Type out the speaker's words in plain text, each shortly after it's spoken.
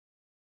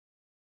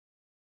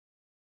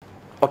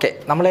Okay,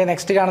 നമ്മൾ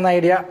next കാണുന്ന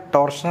idea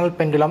torsional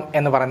pendulum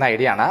എന്ന് പറയുന്ന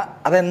ഐഡിയ ആണ്.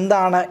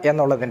 അതെന്താണ്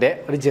എന്നുള്ളതിൻ്റെ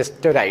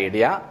ജസ്റ്റ് ഒരു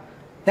ഐഡിയ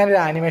ഞാനൊരു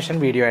ആനിമേഷൻ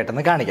വീഡിയോ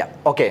ആയിട്ടൊന്ന് കാണിക്കാം.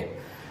 ഓക്കെ,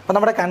 അപ്പോൾ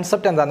നമ്മുടെ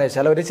കൺസെപ്റ്റ് എന്താണെന്ന്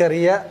വെച്ചാൽ ഒരു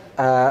ചെറിയ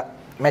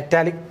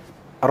മെറ്റാലിക്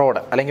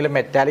റോഡ് അല്ലെങ്കിൽ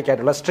മെറ്റാലിക്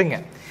ആയിട്ടുള്ള സ്ട്രിങ്,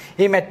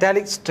 ഈ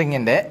മെറ്റാലിക്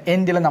സ്ട്രിങ്ങിൻ്റെ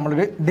എൻഡിൽ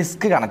നമ്മളൊരു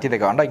ഡിസ്ക് കണക്ട്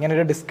ചെയ്തേക്കുക. കണ്ടോ, ഇങ്ങനെ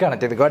ഒരു ഡിസ്ക്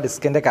കണക്ട് ചെയ്തേക്കുക.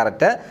 ഡിസ്കിൻ്റെ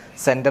കറക്റ്റ്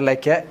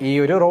സെൻറ്ററിലേക്ക് ഈ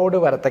ഒരു റോഡ്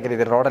വരത്തക്ക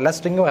രീതിയിൽ, റോഡല്ല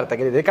സ്ട്രിങ്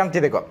വരത്തക്ക രീതിയിൽ കണക്ട്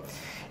ചെയ്തേക്കുക.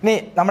 ഇനി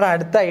നമ്മുടെ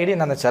അടുത്ത ഐഡിയ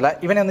എന്താണെന്ന് വെച്ചാൽ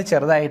ഇവനെ ഒന്ന്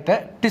ചെറുതായിട്ട്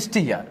ട്വിസ്റ്റ്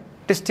ചെയ്യുക.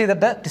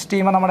 ട്വിസ്റ്റ്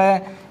ചെയ്യുമ്പോൾ നമ്മുടെ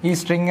ഈ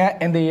സ്ട്രിങ്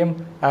എന്ത് ചെയ്യും,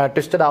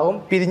 ട്വിസ്റ്റഡ് ആവും,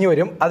 പിരിഞ്ഞു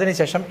വരും.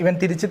 അതിനുശേഷം ഇവൻ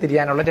തിരിച്ച്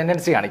തിരിയാനുള്ള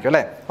ടെൻഡൻസി കാണിക്കും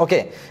അല്ലേ. ഓക്കെ,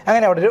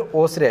 അങ്ങനെ അവിടെ ഒരു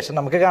ഓസിലേഷൻ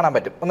നമുക്ക് കാണാൻ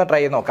പറ്റും. ഒന്ന്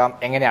ട്രൈ ചെയ്ത് നോക്കാം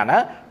എങ്ങനെയാണ്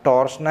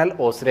ടോർഷണൽ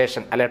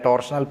ഓസിലേഷൻ അല്ലെ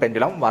ടോർഷണൽ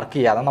പെൻഡുലം വർക്ക്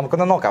ചെയ്യാതെ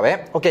നമുക്കൊന്ന് നോക്കാവേ.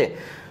 ഓക്കെ,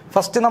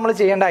 ഫസ്റ്റ് നമ്മൾ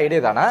ചെയ്യേണ്ട ഐഡിയ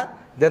ഇതാണ്.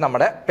 ഇത്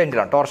നമ്മുടെ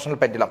പെൻഡുലം, ടോർഷണൽ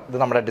പെൻഡുലം. ഇത്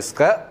നമ്മുടെ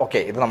ഡിസ്ക്. ഓക്കെ,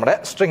 ഇത് നമ്മുടെ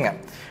സ്ട്രിങ്.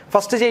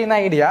 ഫസ്റ്റ് ചെയ്യുന്ന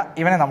ഐഡിയ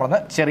ഇവനെ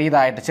നമ്മളൊന്ന്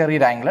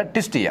ചെറിയൊരു ആംഗിൾ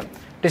ട്വിസ്റ്റ് ചെയ്യാം.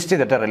 ട്വിസ്റ്റ്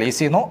ചെയ്തിട്ട് റിലീസ്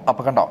ചെയ്യുന്നു.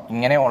 അപ്പോൾ കണ്ടോ,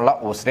 ഇങ്ങനെയുള്ള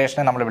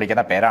ഓസിലേഷനെ നമ്മൾ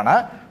വിളിക്കുന്ന പേരാണ്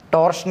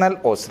ടോർഷണൽ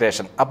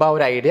ഓസിലേഷൻ. അപ്പോൾ ആ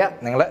ഒരു ഐഡിയ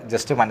നിങ്ങൾ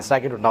ജസ്റ്റ്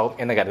മനസ്സിലാക്കിയിട്ടുണ്ടാവും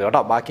എന്ന് കരുതുക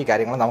കേട്ടോ. ബാക്കി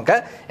കാര്യങ്ങൾ നമുക്ക്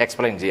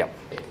എക്സ്പ്ലെയിൻ ചെയ്യാം.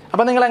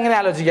 അപ്പോൾ നിങ്ങൾ എങ്ങനെ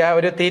ആലോചിക്കുക,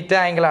 ഒരു തീറ്റ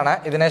ആംഗിളാണ്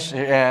ഇതിനെ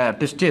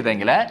ട്വിസ്റ്റ്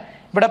ചെയ്തെങ്കിൽ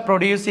ഇവിടെ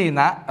പ്രൊഡ്യൂസ്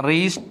ചെയ്യുന്ന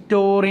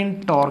റീസ്റ്റോറിംഗ്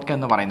ടോർക്ക്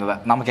എന്ന് പറയുന്നത്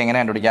നമുക്ക് എങ്ങനെ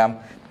കണ്ടുപിടിക്കാം?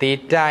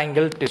 തീറ്റ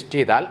ആംഗിൾ ട്വിസ്റ്റ്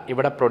ചെയ്താൽ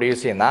ഇവിടെ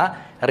പ്രൊഡ്യൂസ് ചെയ്യുന്ന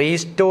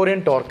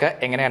റീസ്റ്റോറിംഗ് ടോർക്ക്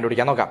എങ്ങനെ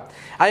കണ്ടുപിടിക്കാൻ നോക്കാം.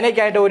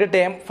 അതിനേക്കായിട്ട് ഒരു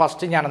ടേം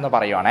ഫസ്റ്റ് ഞാനൊന്ന്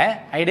പറയുവാണേ.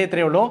 ഐഡിയ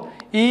ഇത്രയേ ഉള്ളൂ.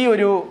 ഈ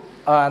ഒരു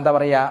എന്താ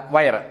പറയുക,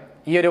 വയർ,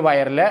 ഈ ഒരു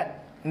വയറിൽ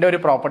ഒരു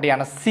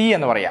പ്രോപ്പർട്ടിയാണ് സി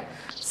എന്ന് പറയുക.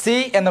 സി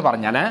എന്ന്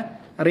പറഞ്ഞാൽ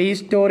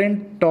restoring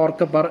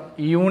torque per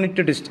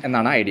unit twist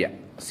എന്നാണ് ഐഡിയ.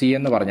 സി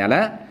എന്ന് പറഞ്ഞാൽ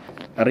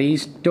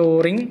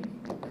restoring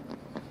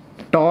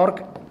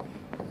torque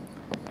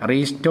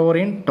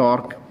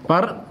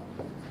per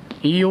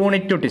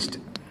unit twist.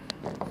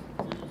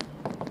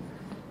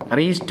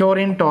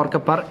 Restoring torque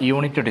per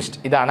unit twist,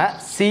 ഇതാണ്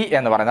സി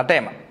എന്ന് പറയുന്ന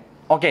ടേം.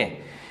 ഓക്കെ,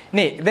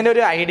 ഇനി ഇതിൻ്റെ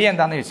ഒരു ഐഡിയ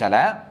എന്താണെന്ന് ചോദിച്ചാൽ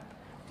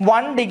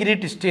 1 ഡിഗ്രി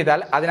ട്വിസ്റ്റ് ചെയ്താൽ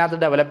അതിനകത്ത്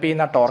ഡെവലപ്പ്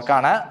ചെയ്യുന്ന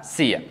ടോർക്കാണ്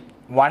സി.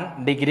 1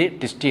 ഡിഗ്രി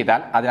ട്വിസ്റ്റ്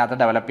ചെയ്താൽ അതിനകത്ത്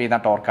ഡെവലപ്പ് ചെയ്യുന്ന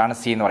ടോർക്കാണ്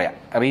സി എന്ന് പറയാം,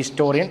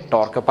 restoring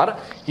torque per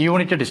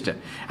unit twist.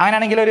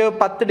 അങ്ങനെയാണെങ്കിൽ ഒരു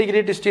 10 ഡിഗ്രി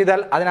ട്വിസ്റ്റ്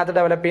ചെയ്താൽ അതിനകത്ത്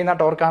ഡെവലപ്പ് ചെയ്യുന്ന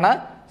ടോർക്കാണ്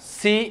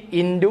സി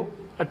ഇൻറ്റു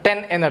 10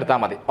 എന്നെടുത്താൽ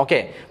മതി. ഓക്കെ,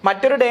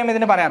 മറ്റൊരു ടേം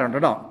ഇതിന് പറയാറുണ്ട്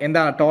കേട്ടോ.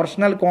 എന്താ?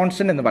 ടോർഷണൽ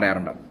കോൺസ്റ്റന്റ് എന്ന്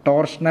പറയാറുണ്ട്.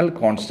 ടോർഷണൽ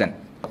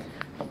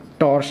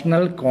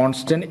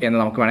കോൺസ്റ്റന്റ് എന്ന്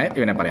നമുക്ക് വേണേൽ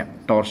ഇവനെ പറയാം.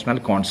 Torsional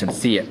constant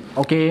C.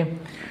 Okay,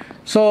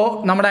 so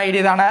നമ്മുടെ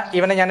ഐഡിയ ഇതാണ്.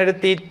 ഇവനെ ഞാനൊരു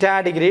തീറ്റ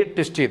ഡിഗ്രി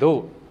ട്വിസ്റ്റ് ചെയ്തു,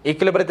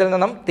 ഈക്വിലിബ്രിയത്തിൽ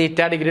നിന്നും തീറ്റ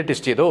ഡിഗ്രി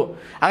ട്വിസ്റ്റ് ചെയ്തു.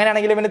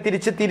 അങ്ങനെയാണെങ്കിൽ ഇവന്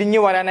തിരിഞ്ഞു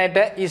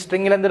വരാനായിട്ട് ഈ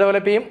സ്ട്രിങ്ങിൽ എന്ത്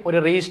ഡെവലപ്പ് ചെയ്യും? ഒരു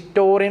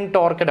റീസ്റ്റോറിംഗ്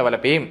ടോർക്ക്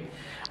ഡെവലപ്പ് ചെയ്യും.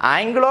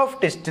 ആംഗിൾ ഓഫ്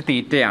ട്വിസ്റ്റ്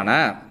തീറ്റയാണ്.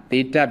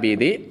 തീറ്റ be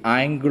the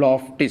angle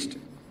of twist.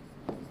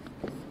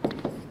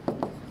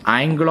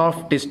 Angle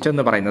of twist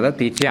എന്ന് പറയുന്നത്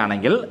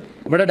തീറ്റയാണെങ്കിൽ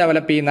ഇവിടെ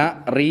ഡെവലപ്പ് ചെയ്യുന്ന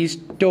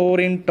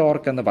റീസ്റ്റോറിംഗ്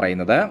ടോർക്ക് എന്ന്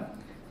പറയുന്നത്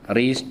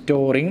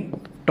restoring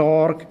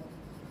torque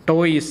tau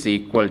is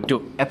equal to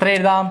എത്ര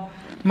എഴുതാം?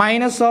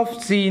 മൈനസ് ഓഫ്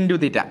സി ഇൻറ്റു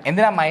തീറ്റ.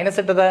 എന്തിനാ മൈനസ്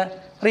ഇട്ടത്?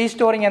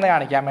 റീസ്റ്റോറിംഗ് എന്ന്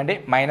കാണിക്കാൻ വേണ്ടി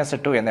മൈനസ്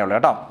ഇട്ടു എന്നേ ഉള്ളൂ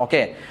കേട്ടോ.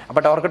 ഓക്കെ,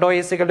 അപ്പോൾ torque tau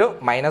is equal to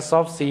minus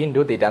of C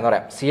into തീറ്റ എന്ന്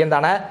പറയാം. സി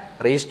എന്താണ്?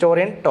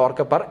 Restoring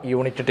torque per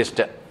unit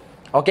twist.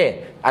 Okay,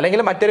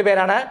 അല്ലെങ്കിൽ മറ്റൊരു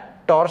പേരാണ്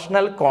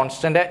ടോർഷണൽ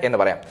കോൺസ്റ്റന്റ് എന്ന്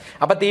പറയാം.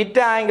 അപ്പോൾ തീറ്റ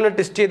ആംഗിൾ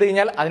ട്വിസ്റ്റ് ചെയ്ത്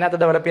കഴിഞ്ഞാൽ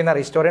അതിനകത്ത് ഡെവലപ്പ് ചെയ്യുന്ന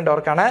റീസ്റ്റോറിംഗ്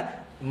ടോർക്കാണ്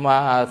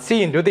സി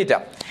ഇൻറ്റു തീറ്റ.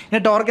 ഇനി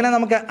ടോർക്കിനെ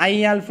നമുക്ക് ഐ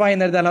ആൽഫ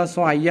എന്ന് എഴുതാലോ.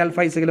 So I alpha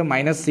is equal to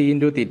minus C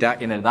into തീറ്റ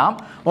എന്ന് എഴുതാം.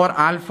 Or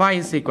alpha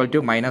is equal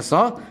to minus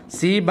of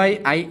C by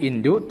I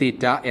into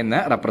തീറ്റ എന്ന്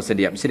റെപ്രസെന്റ്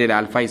ചെയ്യാം. ശരിയല്ലേ?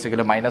 Alpha is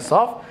equal to minus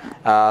of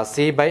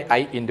C by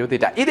I into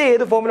തീറ്റ. ഇത്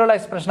ഏത് ഫോമിലുള്ള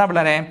എക്സ്പ്രഷനാണ്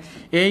പിള്ളേരെ?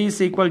 A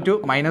is equal to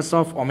minus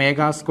of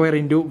omega square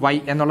into Y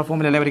എന്നുള്ള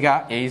ഫോമിലല്ലേ വരിക?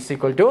 A is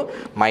equal to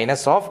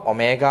minus of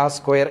omega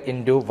square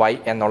into Y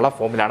എന്നുള്ള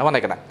ഫോമിലാണ്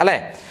വന്നേക്കുന്നത് അല്ലേ.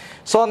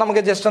 സോ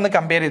നമുക്ക് ജസ്റ്റ് ഒന്ന്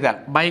കമ്പയർ ചെയ്താൽ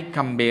ബൈ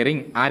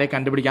കമ്പയറിംഗ് ആരെ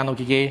കണ്ടുപിടിക്കാൻ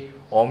നോക്കിക്കേ?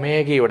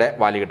 ഒമേഗയുടെ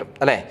വാല്യൂ കിട്ടും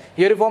അല്ലേ,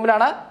 ഈ ഒരു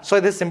ഫോമിലാണ്. സോ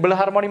ഇത് സിമ്പിൾ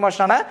ഹാർമോണിക്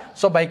മോഷൻ ആണ്.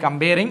 So by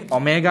comparing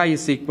omega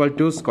is equal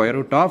to square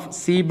root of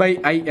C by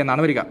I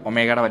എന്നാണ് വരിക.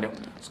 ഒമേഗയുടെ value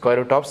square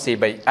root of C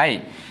by I.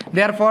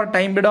 Therefore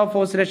time period of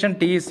oscillation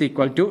T is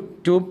equal to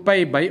 2π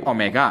by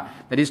omega.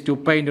 That is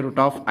 2π into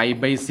root of I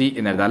by C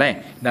എന്ന് എഴുതാം അല്ലേ.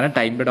 ഇതാണ്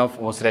time period of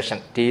oscillation.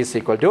 T is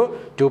equal to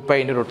 2π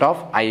into root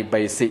of I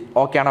by C.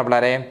 Okay ആണോ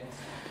പിള്ളേരെ?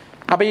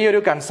 അപ്പോൾ ഈ ഒരു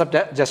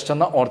concept just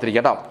ഒന്ന്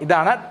ഓർത്തിരിക്കുക കേട്ടോ.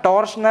 ഇതാണ്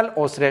ടോർഷണൽ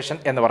ഓസിലേഷൻ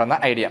എന്ന് പറയുന്ന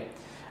ഐഡിയ.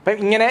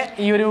 അപ്പം ഇങ്ങനെ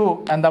ഈ ഒരു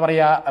എന്താ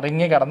പറയുക,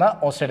 റിങ് കടന്ന്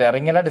ഓസിലേറ്റ്,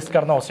 റിങ്ങിലെ ഡിസ്ക്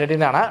കടന്ന് ഓസിലേറ്റ്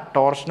ചെയ്യുന്നതാണ്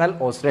ടോർഷണൽ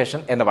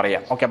ഓസിലേഷൻ എന്ന്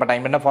പറയുക. ഓക്കെ, അപ്പോൾ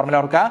ടൈമിൻ്റെ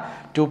ഫോർമുല ഓർക്കുക,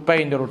 2π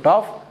into root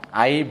of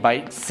I by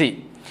C.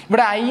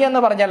 ഇവിടെ ഐ എന്ന്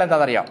പറഞ്ഞാൽ എന്താ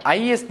അറിയാം? I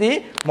is the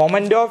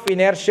moment of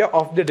inertia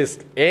of the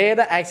disk.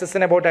 ഏത്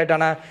ആക്സസിന് അബൌട്ട്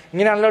ആയിട്ടാണ്?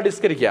 ഇങ്ങനെയാണല്ലോ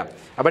ഡിസ്ക് ഇരിക്കുക.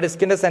 അപ്പോൾ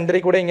ഡിസ്കിന്റെ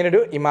സെന്ററിൽ കൂടെ ഇങ്ങനെ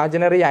ഒരു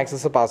ഇമാജിനറി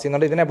ആക്സസ് പാസ്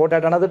ചെയ്യുന്നുണ്ട്. ഇതിന് അബൌട്ട്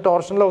ആയിട്ടാണ് അത്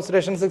ടോർഷണൽ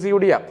ഓസിലേഷൻസ്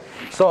എക്സിക്യൂട്ട് ചെയ്യുക.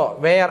 So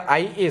where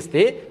I is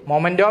the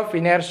moment of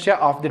inertia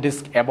of the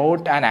disk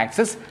about an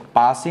axis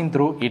passing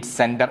through it's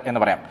centre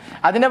എന്ന് പറയാം.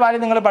 അതിന്റെ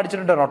വാല്യൂ നിങ്ങൾ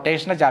പഠിച്ചിട്ടുണ്ട്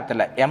റൊട്ടേഷണൽ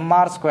ചാപ്റ്ററിൽ,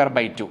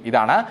 mr²/2.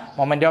 ഇതാണ്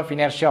moment of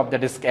inertia of the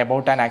disk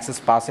about an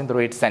axis passing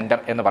through it's centre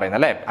എന്ന് പറയുന്നത്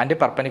അല്ലേ,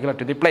 and perpendicular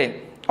to the plain.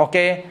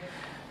 Okay,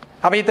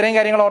 അപ്പോൾ ഇത്രയും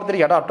കാര്യങ്ങൾ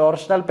ഓർത്തിരിക്കുക കേട്ടോ.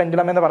 ടോർഷണൽ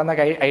പെൻഡുലം എന്ന് പറയുന്ന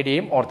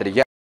ഐഡിയയും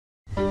ഓർത്തിരിക്കുക.